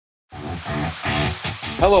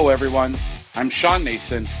Hello, everyone. I'm Sean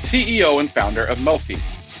Nason, CEO and founder of Mophie,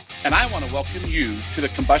 and I want to welcome you to the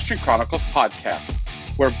Combustion Chronicles podcast,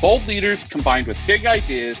 where bold leaders combine with big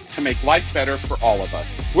ideas to make life better for all of us.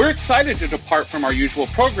 We're excited to depart from our usual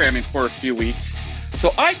programming for a few weeks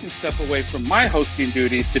so I can step away from my hosting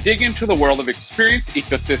duties to dig into the world of experience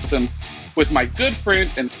ecosystems with my good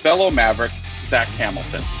friend and fellow maverick, Zach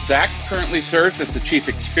Hamilton. Zach currently serves as the Chief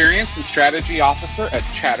Experience and Strategy Officer at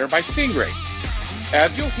Chatter by Stingray.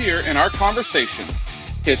 As you'll hear in our conversations,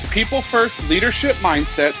 his people-first leadership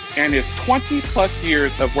mindset and his 20-plus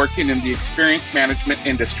years of working in the experience management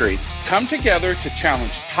industry come together to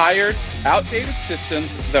challenge tired, outdated systems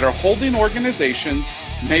that are holding organizations,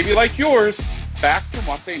 maybe like yours, back from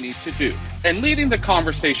what they need to do. And leading the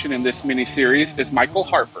conversation in this mini-series is Michael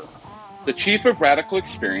Harper, the Chief of Radical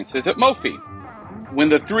Experiences at Mophie. When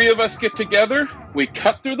the three of us get together, we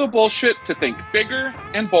cut through the bullshit to think bigger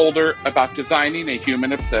and bolder about designing a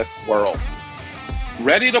human-obsessed world.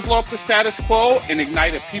 Ready to blow up the status quo and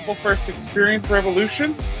ignite a people-first experience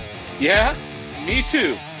revolution? Yeah, me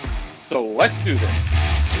too. So let's do this.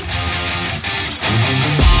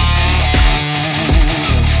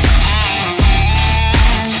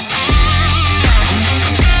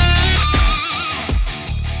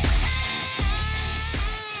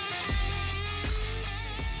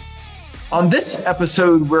 On this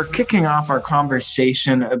episode, we're kicking off our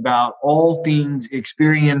conversation about all things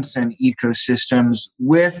experience and ecosystems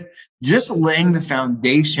with just laying the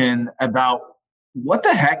foundation about what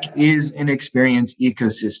the heck is an experience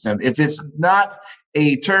ecosystem. If it's not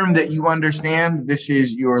a term that you understand, this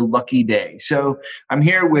is your lucky day. So I'm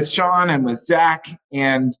here with Sean and with Zach.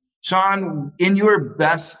 And Sean, in your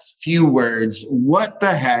best few words, what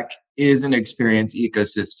the heck is an experience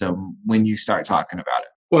ecosystem when you start talking about it?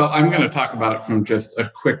 Well, I'm going to talk about it from just a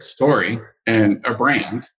quick story and a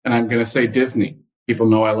brand, and I'm going to say Disney. People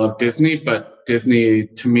know I love Disney, but Disney,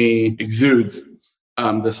 to me, exudes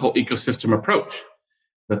this whole ecosystem approach,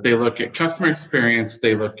 that they look at customer experience,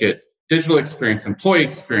 they look at digital experience, employee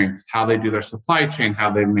experience, how they do their supply chain, how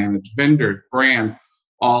they manage vendors, brand,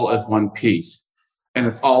 all as one piece. And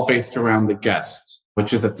it's all based around the guest,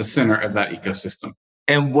 which is at the center of that ecosystem.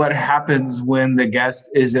 And what happens when the guest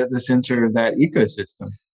is at the center of that ecosystem?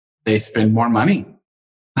 They spend more money.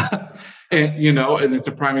 And it's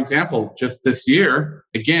a prime example. Just this year,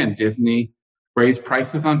 again, Disney raised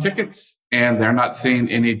prices on tickets, and they're not seeing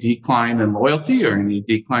any decline in loyalty or any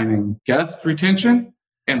decline in guest retention.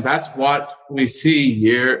 And that's what we see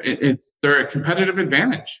here. They're a competitive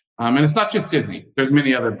advantage. And it's not just Disney. There's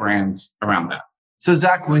many other brands around that. So,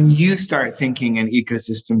 Zach, when you start thinking in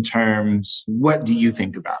ecosystem terms, what do you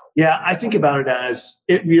think about? Yeah, I think about it as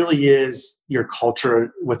it really is your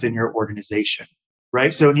culture within your organization,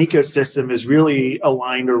 right? So an ecosystem is really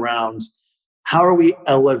aligned around how are we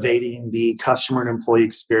elevating the customer and employee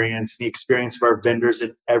experience, the experience of our vendors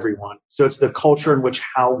and everyone. So it's the culture in which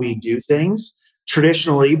how we do things.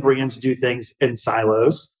 Traditionally, brands do things in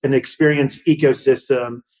silos. An experience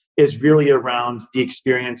ecosystem is really around the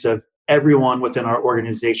experience of everyone within our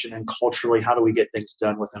organization, and culturally, how do we get things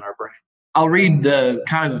done within our brand? I'll read the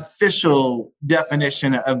kind of official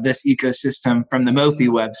definition of this ecosystem from the Mophie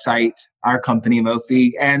website, our company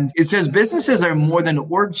Mophie. And it says businesses are more than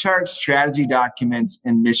org charts, strategy documents,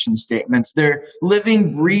 and mission statements. They're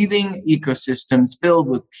living, breathing ecosystems filled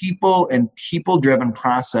with people and people-driven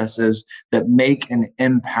processes that make an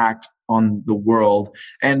impact on the world.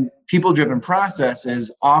 And people-driven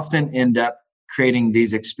processes often end up creating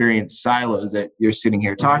these experience silos that you're sitting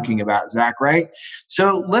here talking about, Zach, right?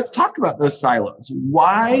 So let's talk about those silos.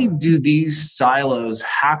 Why do these silos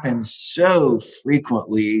happen so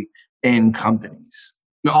frequently in companies?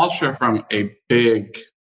 I'll share from a big,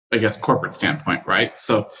 corporate standpoint, right?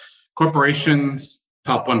 So corporations,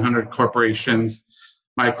 top 100 corporations.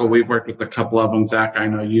 Michael, we've worked with a couple of them. Zach, I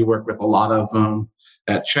know you work with a lot of them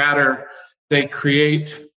at Chatter. They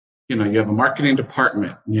create, you have a marketing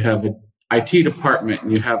department, you have a IT department, and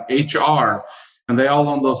you have HR, and they all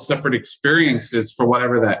own those separate experiences for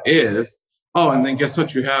whatever that is. Oh, and then guess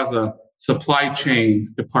what? You have a supply chain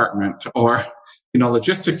department or,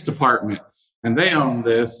 logistics department, and they own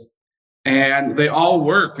this, and they all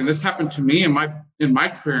work. And this happened to me in my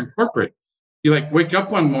career in corporate. You wake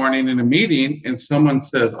up one morning in a meeting and someone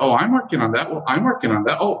says, oh, I'm working on that. Well, I'm working on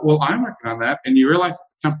that. Oh, well, I'm working on that. And you realize that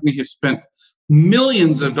the company has spent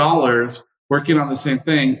millions of dollars working on the same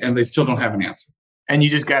thing, and they still don't have an answer. And you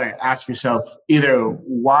just got to ask yourself, either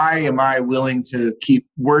why am I willing to keep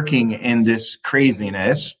working in this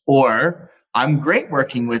craziness, or I'm great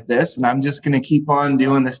working with this and I'm just going to keep on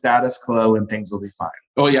doing the status quo and things will be fine.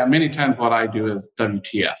 Oh yeah, many times what I do is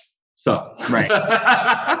WTS. So, right.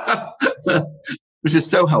 Which is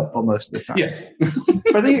so helpful most of the time. Yes.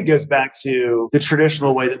 I think it goes back to the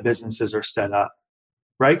traditional way that businesses are set up,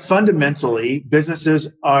 right? Fundamentally,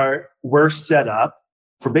 we're set up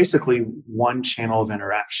for basically one channel of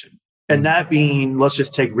interaction. And that being, let's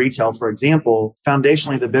just take retail, for example.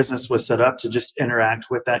 Foundationally, the business was set up to just interact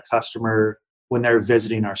with that customer when they're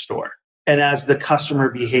visiting our store. And as the customer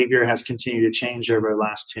behavior has continued to change over the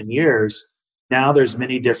last 10 years, now there's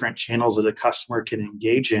many different channels that a customer can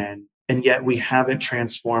engage in. And yet we haven't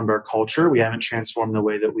transformed our culture. We haven't transformed the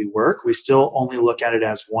way that we work. We still only look at it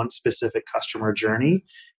as one specific customer journey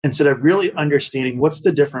instead of really understanding what's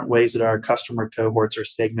the different ways that our customer cohorts or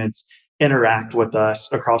segments interact with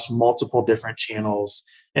us across multiple different channels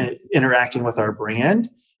and interacting with our brand.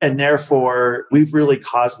 And therefore, we've really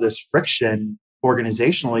caused this friction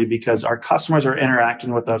organizationally because our customers are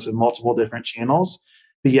interacting with us in multiple different channels,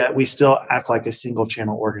 but yet we still act like a single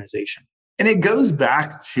channel organization. And it goes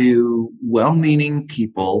back to well-meaning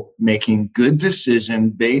people making good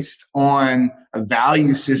decisions based on a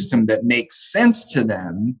value system that makes sense to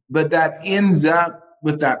them, but that ends up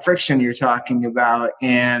with that friction you're talking about,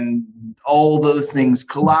 and all those things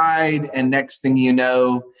collide, and next thing you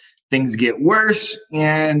know, things get worse,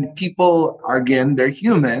 and people are, again, they're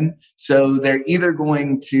human, so they're either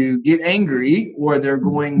going to get angry or they're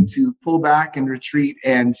going to pull back and retreat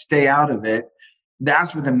and stay out of it.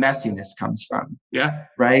 That's where the messiness comes from. Yeah.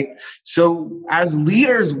 Right. So as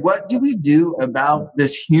leaders, what do we do about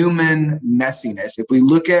this human messiness? If we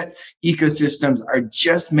look at ecosystems are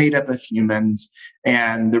just made up of humans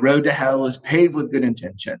and the road to hell is paved with good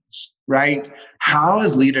intentions, right? How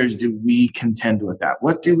as leaders do we contend with that?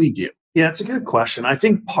 What do we do? Yeah, it's a good question. I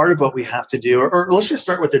think part of what we have to do, or let's just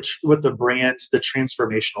start with the brands, the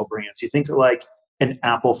transformational brands. You think like an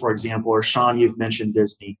Apple, for example, or Sean, you've mentioned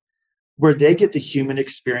Disney, where they get the human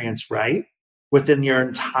experience right within your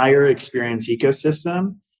entire experience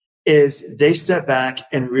ecosystem, is they step back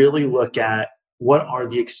and really look at what are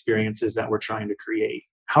the experiences that we're trying to create?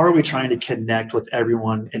 How are we trying to connect with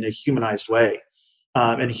everyone in a humanized way,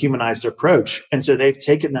 and a humanized approach? And so they've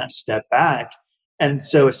taken that step back. And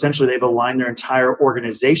so essentially they've aligned their entire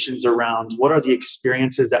organizations around what are the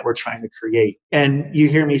experiences that we're trying to create. And you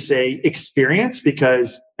hear me say experience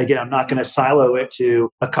because, again, I'm not going to silo it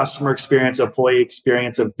to a customer experience, employee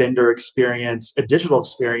experience, a vendor experience, a digital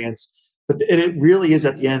experience. But it really is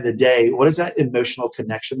at the end of the day, what is that emotional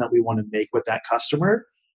connection that we want to make with that customer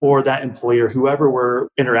or that employer, whoever we're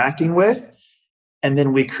interacting with? And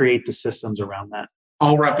then we create the systems around that.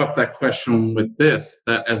 I'll wrap up that question with this,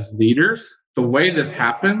 that as leaders, the way this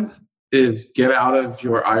happens is get out of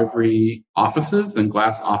your ivory offices and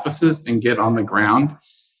glass offices and get on the ground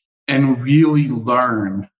and really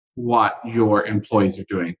learn what your employees are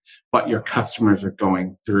doing, what your customers are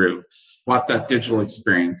going through, what that digital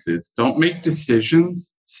experience is. Don't make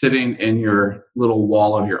decisions sitting in your little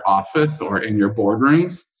wall of your office or in your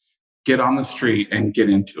boardrooms. Get on the street and get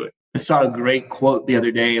into it. I saw a great quote the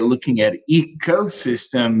other day looking at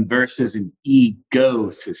ecosystem versus an ego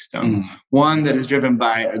system. One that is driven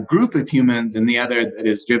by a group of humans and the other that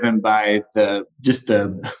is driven by the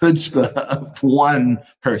chutzpah of one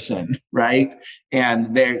person, right?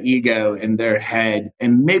 And their ego and their head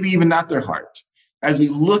and maybe even not their heart. As we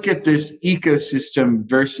look at this ecosystem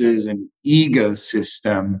versus an ego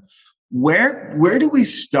system, where do we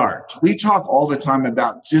start? We talk all the time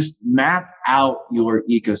about just map out your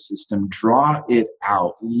ecosystem, draw it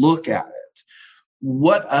out, look at it.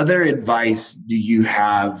 What other advice do you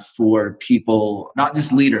have for people, not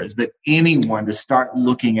just leaders, but anyone to start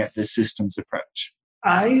looking at the systems approach?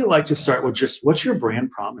 I like to start with just what's your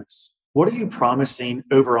brand promise? What are you promising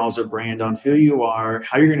overall as a brand on who you are,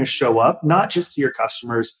 how you're going to show up, not just to your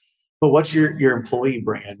customers, but what's your employee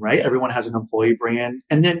brand, right? Everyone has an employee brand.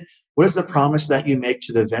 And then what is the promise that you make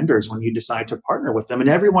to the vendors when you decide to partner with them and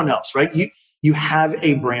everyone else, right? You have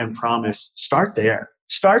a brand promise. Start there,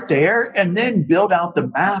 and then build out the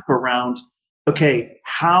map around, okay,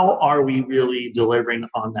 how are we really delivering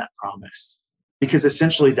on that promise? Because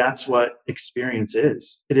essentially that's what experience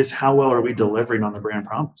is. It is how well are we delivering on the brand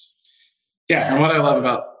promise? Yeah, and what I love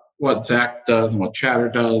about what Zach does and what Chatter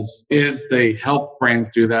does is they help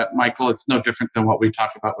brands do that. Michael, it's no different than what we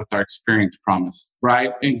talk about with our experience promise,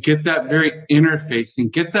 right? And get that very interface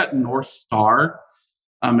and get that North Star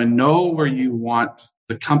and know where you want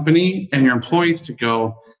the company and your employees to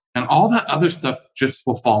go. And all that other stuff just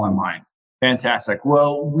will fall in line. Fantastic.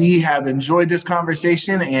 Well, we have enjoyed this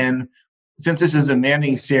conversation. And since this is a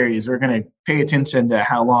mini series, we're going to pay attention to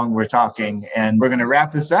how long we're talking. And we're going to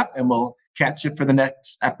wrap this up and we'll catch you for the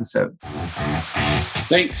next episode.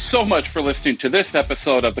 Thanks so much for listening to this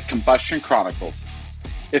episode of the Combustion Chronicles.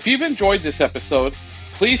 If you've enjoyed this episode,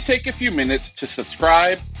 please take a few minutes to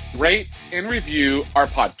subscribe, rate, and review our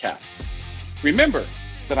podcast. Remember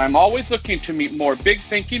that I'm always looking to meet more big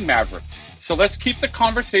thinking mavericks, so let's keep the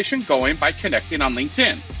conversation going by connecting on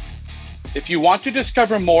LinkedIn. If you want to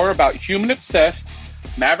discover more about human-obsessed,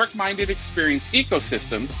 maverick-minded experience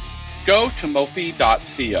ecosystems, go to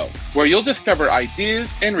mofi.co, where you'll discover ideas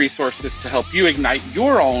and resources to help you ignite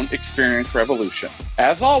your own experience revolution.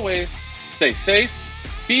 As always, stay safe,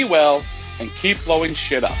 be well, and keep blowing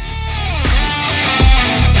shit up.